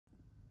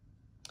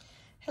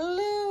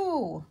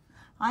Hello!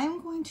 I'm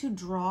going to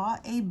draw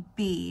a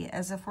bee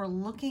as if we're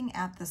looking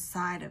at the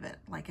side of it,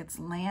 like it's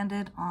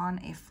landed on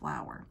a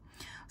flower.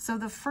 So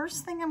the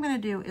first thing I'm going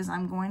to do is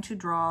I'm going to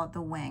draw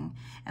the wing.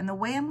 And the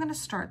way I'm going to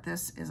start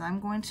this is I'm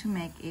going to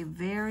make a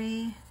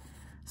very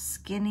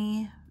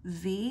skinny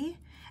V,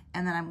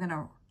 and then I'm going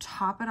to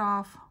top it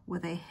off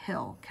with a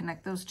hill,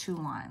 connect those two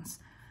lines.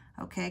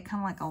 Okay,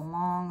 kind of like a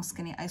long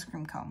skinny ice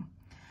cream cone.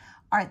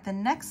 All right, the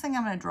next thing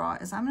I'm going to draw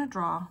is I'm going to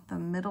draw the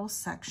middle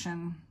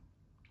section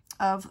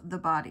of the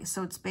body.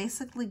 So it's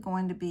basically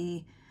going to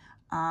be,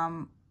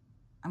 I'm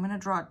going to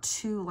draw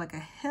two, like a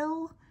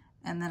hill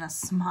and then a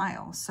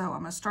smile. So I'm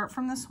going to start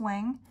from this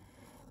wing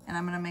and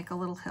I'm going to make a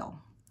little hill.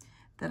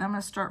 Then I'm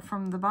going to start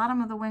from the bottom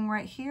of the wing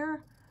right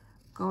here,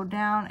 go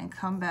down and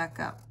come back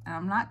up. And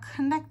I'm not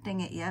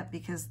connecting it yet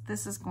because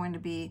this is going to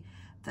be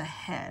the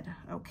head,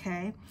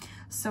 okay?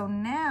 So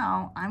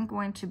now I'm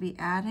going to be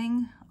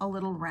adding a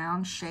little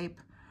round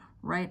shape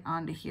right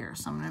onto here.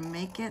 So I'm going to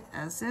make it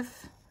as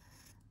if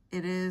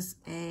it is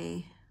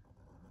a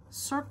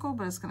circle,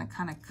 but it's going to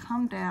kind of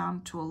come down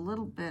to a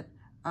little bit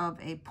of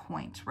a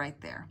point right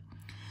there.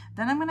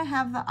 Then I'm going to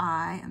have the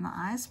eye, and the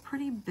eye is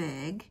pretty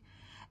big,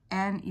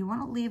 and you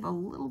want to leave a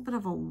little bit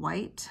of a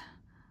white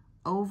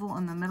oval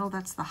in the middle.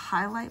 That's the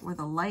highlight where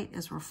the light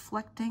is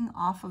reflecting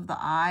off of the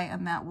eye,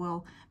 and that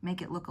will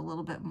make it look a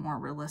little bit more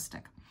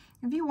realistic.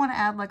 If you want to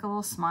add like a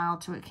little smile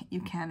to it,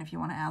 you can. If you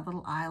want to add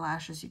little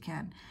eyelashes, you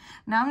can.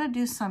 Now I'm going to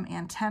do some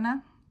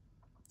antenna,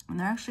 and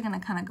they're actually going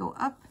to kind of go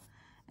up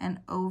and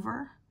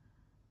over,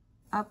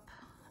 up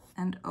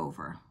and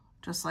over,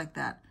 just like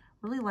that.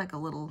 Really like a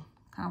little,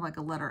 kind of like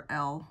a letter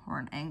L or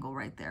an angle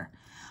right there.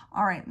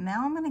 All right,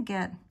 now I'm gonna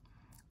get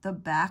the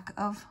back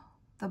of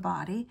the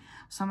body.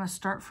 So I'm gonna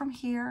start from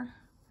here.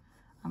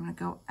 I'm gonna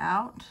go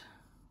out,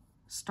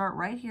 start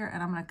right here,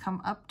 and I'm gonna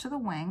come up to the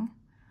wing.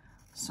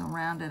 So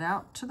round it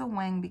out to the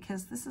wing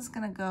because this is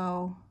gonna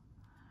go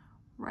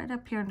right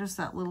up here and just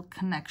that little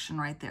connection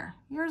right there.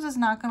 Yours is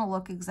not gonna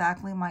look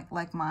exactly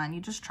like mine.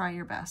 You just try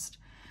your best.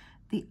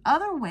 The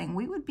other wing,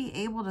 we would be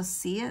able to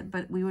see it,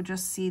 but we would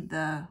just see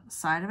the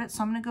side of it.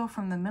 So I'm going to go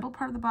from the middle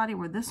part of the body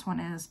where this one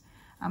is,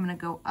 I'm going to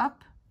go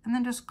up and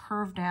then just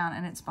curve down,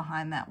 and it's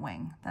behind that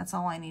wing. That's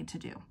all I need to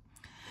do.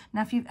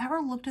 Now, if you've ever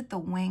looked at the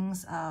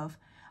wings of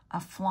a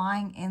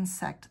flying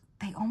insect,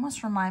 they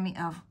almost remind me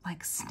of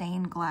like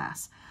stained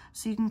glass.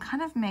 So you can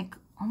kind of make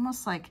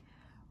almost like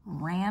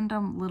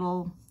random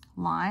little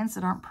lines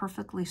that aren't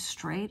perfectly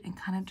straight and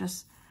kind of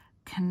just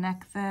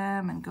connect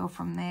them and go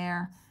from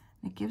there.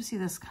 It gives you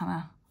this kind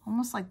of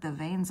almost like the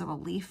veins of a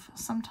leaf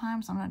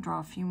sometimes. I'm going to draw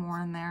a few more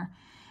in there.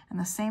 And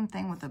the same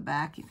thing with the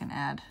back. You can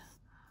add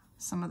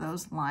some of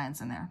those lines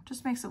in there.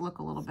 Just makes it look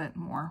a little bit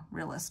more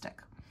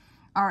realistic.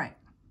 All right.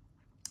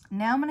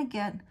 Now I'm going to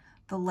get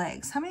the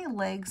legs. How many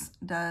legs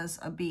does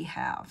a bee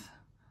have?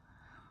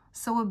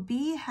 So a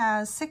bee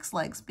has 6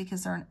 legs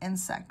because they're an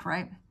insect,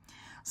 right?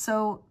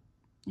 So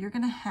you're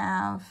going to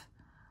have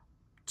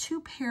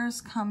 2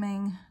 pairs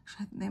coming.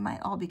 They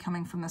might all be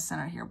coming from the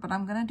center here, but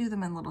I'm going to do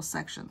them in little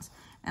sections.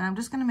 And I'm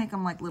just going to make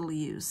them like little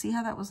U's. See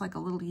how that was like a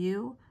little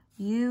U,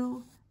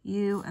 U,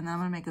 U, and then I'm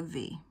going to make a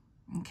V.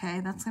 Okay,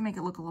 that's going to make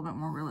it look a little bit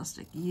more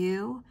realistic.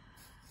 U,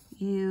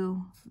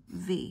 U,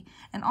 V.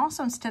 And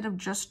also, instead of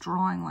just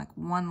drawing like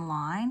one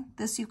line,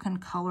 this you can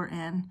color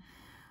in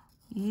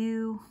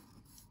U,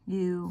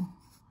 U,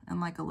 and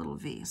like a little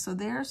V. So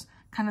there's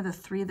kind of the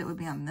 3 that would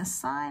be on this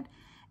side.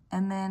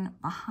 And then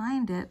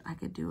behind it, I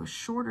could do a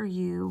shorter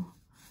U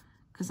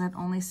because I'd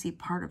only see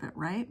part of it,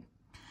 right?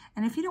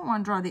 And if you don't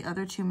want to draw the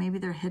other 2, maybe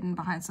they're hidden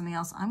behind something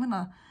else, I'm going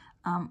to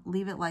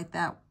leave it like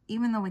that,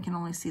 even though we can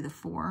only see the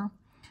 4.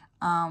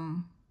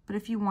 But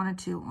if you wanted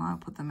to, well, I'll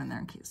put them in there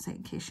in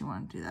case you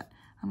want to do that.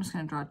 I'm just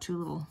going to draw 2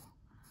 little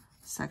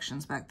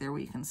sections back there where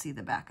you can see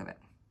the back of it.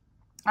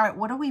 All right,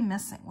 what are we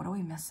missing? What are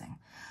we missing?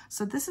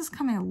 So this is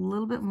coming a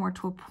little bit more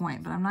to a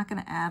point, but I'm not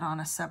going to add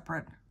on a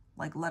separate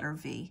like letter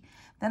V.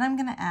 Then I'm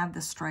going to add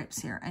the stripes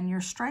here, and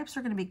your stripes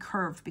are going to be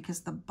curved because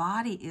the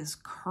body is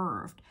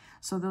curved.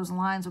 So those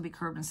lines will be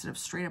curved instead of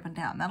straight up and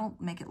down. That'll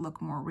make it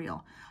look more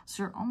real.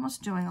 So you're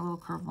almost doing a little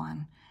curved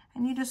line,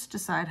 and you just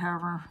decide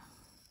however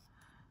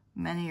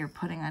many you're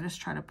putting. I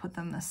just try to put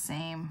them the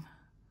same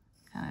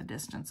kind of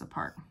distance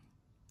apart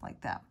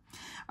like that.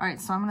 All right,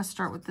 so I'm going to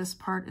start with this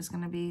part is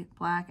going to be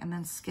black and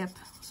then skip.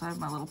 So I have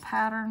my little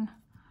pattern.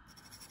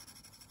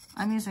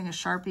 I'm using a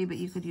Sharpie, but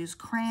you could use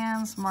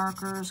crayons,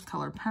 markers,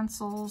 colored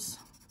pencils,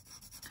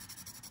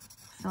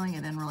 filling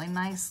it in really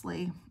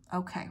nicely.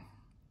 Okay,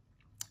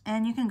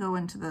 and you can go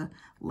into the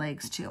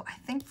legs too. I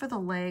think for the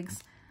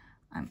legs,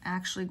 I'm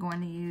actually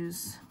going to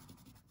use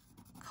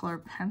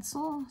colored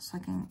pencil so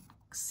I can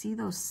see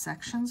those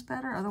sections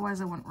better.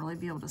 Otherwise, I wouldn't really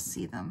be able to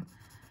see them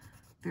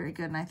very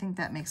good. And I think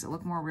that makes it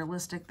look more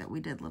realistic that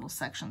we did little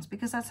sections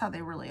because that's how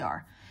they really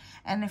are.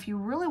 And if you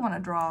really want to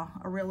draw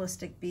a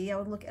realistic bee, I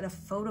would look at a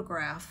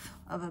photograph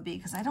of a bee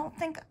because I don't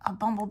think a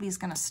bumblebee is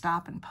going to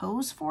stop and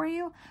pose for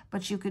you,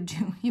 but you could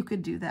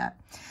do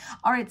that.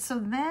 All right, so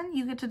then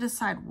you get to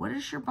decide what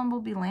is your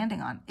bumblebee landing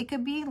on. It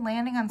could be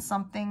landing on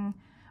something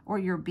or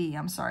your bee,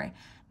 I'm sorry,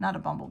 not a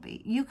bumblebee.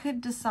 You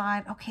could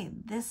decide, okay,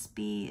 this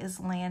bee is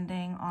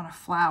landing on a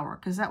flower,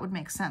 because that would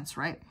make sense,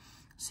 right?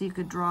 So you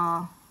could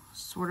draw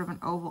sort of an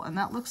oval, and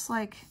that looks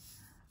like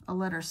a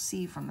letter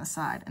C from the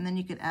side, and then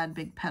you could add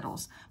big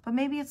petals. But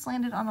maybe it's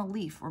landed on a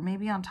leaf, or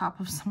maybe on top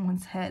of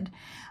someone's head,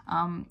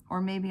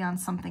 or maybe on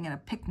something at a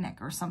picnic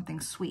or something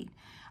sweet.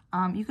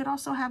 You could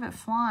also have it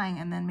flying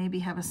and then maybe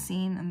have a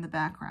scene in the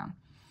background.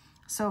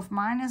 So if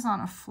mine is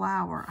on a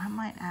flower, I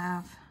might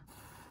have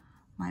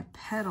my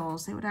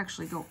petals, they would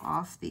actually go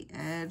off the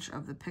edge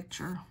of the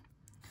picture,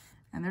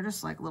 and they're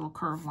just like little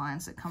curved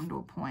lines that come to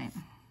a point.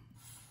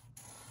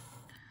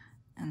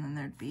 And then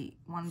there'd be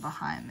one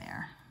behind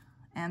there.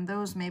 And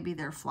those, maybe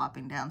they're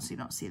flopping down so you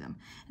don't see them.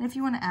 And if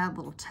you want to add a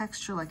little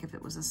texture, like if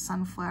it was a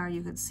sunflower,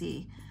 you could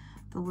see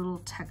the little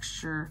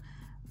texture,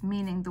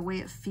 meaning the way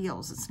it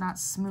feels. It's not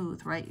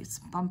smooth, right? It's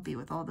bumpy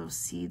with all those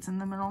seeds in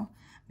the middle.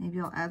 Maybe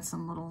I'll add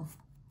some little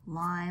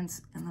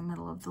lines in the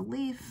middle of the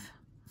leaf.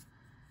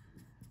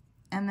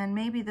 And then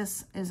maybe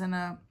this is in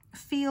a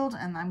field,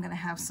 and I'm going to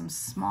have some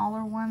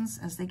smaller ones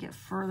as they get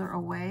further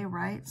away,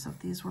 right? So if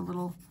these were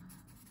little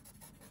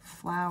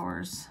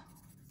flowers,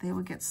 they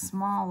would get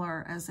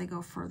smaller as they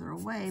go further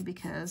away,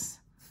 because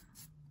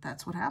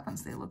that's what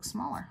happens. They look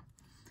smaller.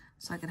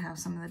 So I could have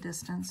some in the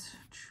distance,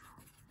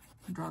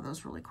 draw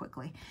those really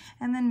quickly.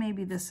 And then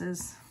maybe this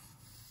is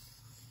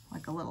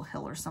like a little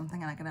hill or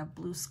something, and I could have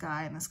blue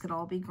sky, and this could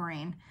all be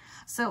green.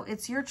 So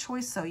it's your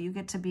choice, though. You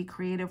get to be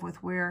creative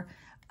with where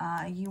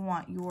you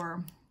want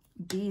your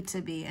bee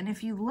to be. And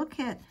if you look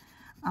at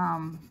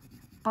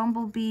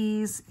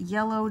bumblebees,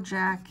 yellow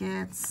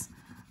jackets,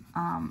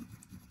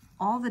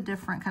 all the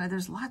different kind of,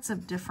 there's lots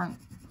of different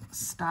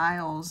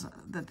styles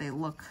that they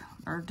look,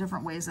 or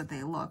different ways that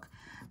they look,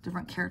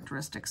 different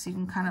characteristics. So you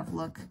can kind of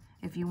look,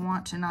 if you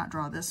want to not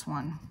draw this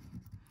one,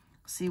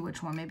 see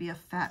which one. Maybe a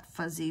fat,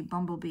 fuzzy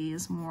bumblebee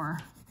is more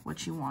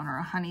what you want, or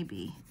a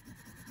honeybee.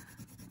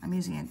 I'm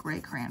using a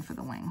gray crayon for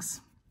the wings.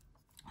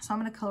 So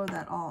I'm going to color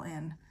that all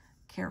in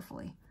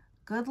carefully.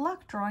 Good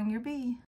luck drawing your bee.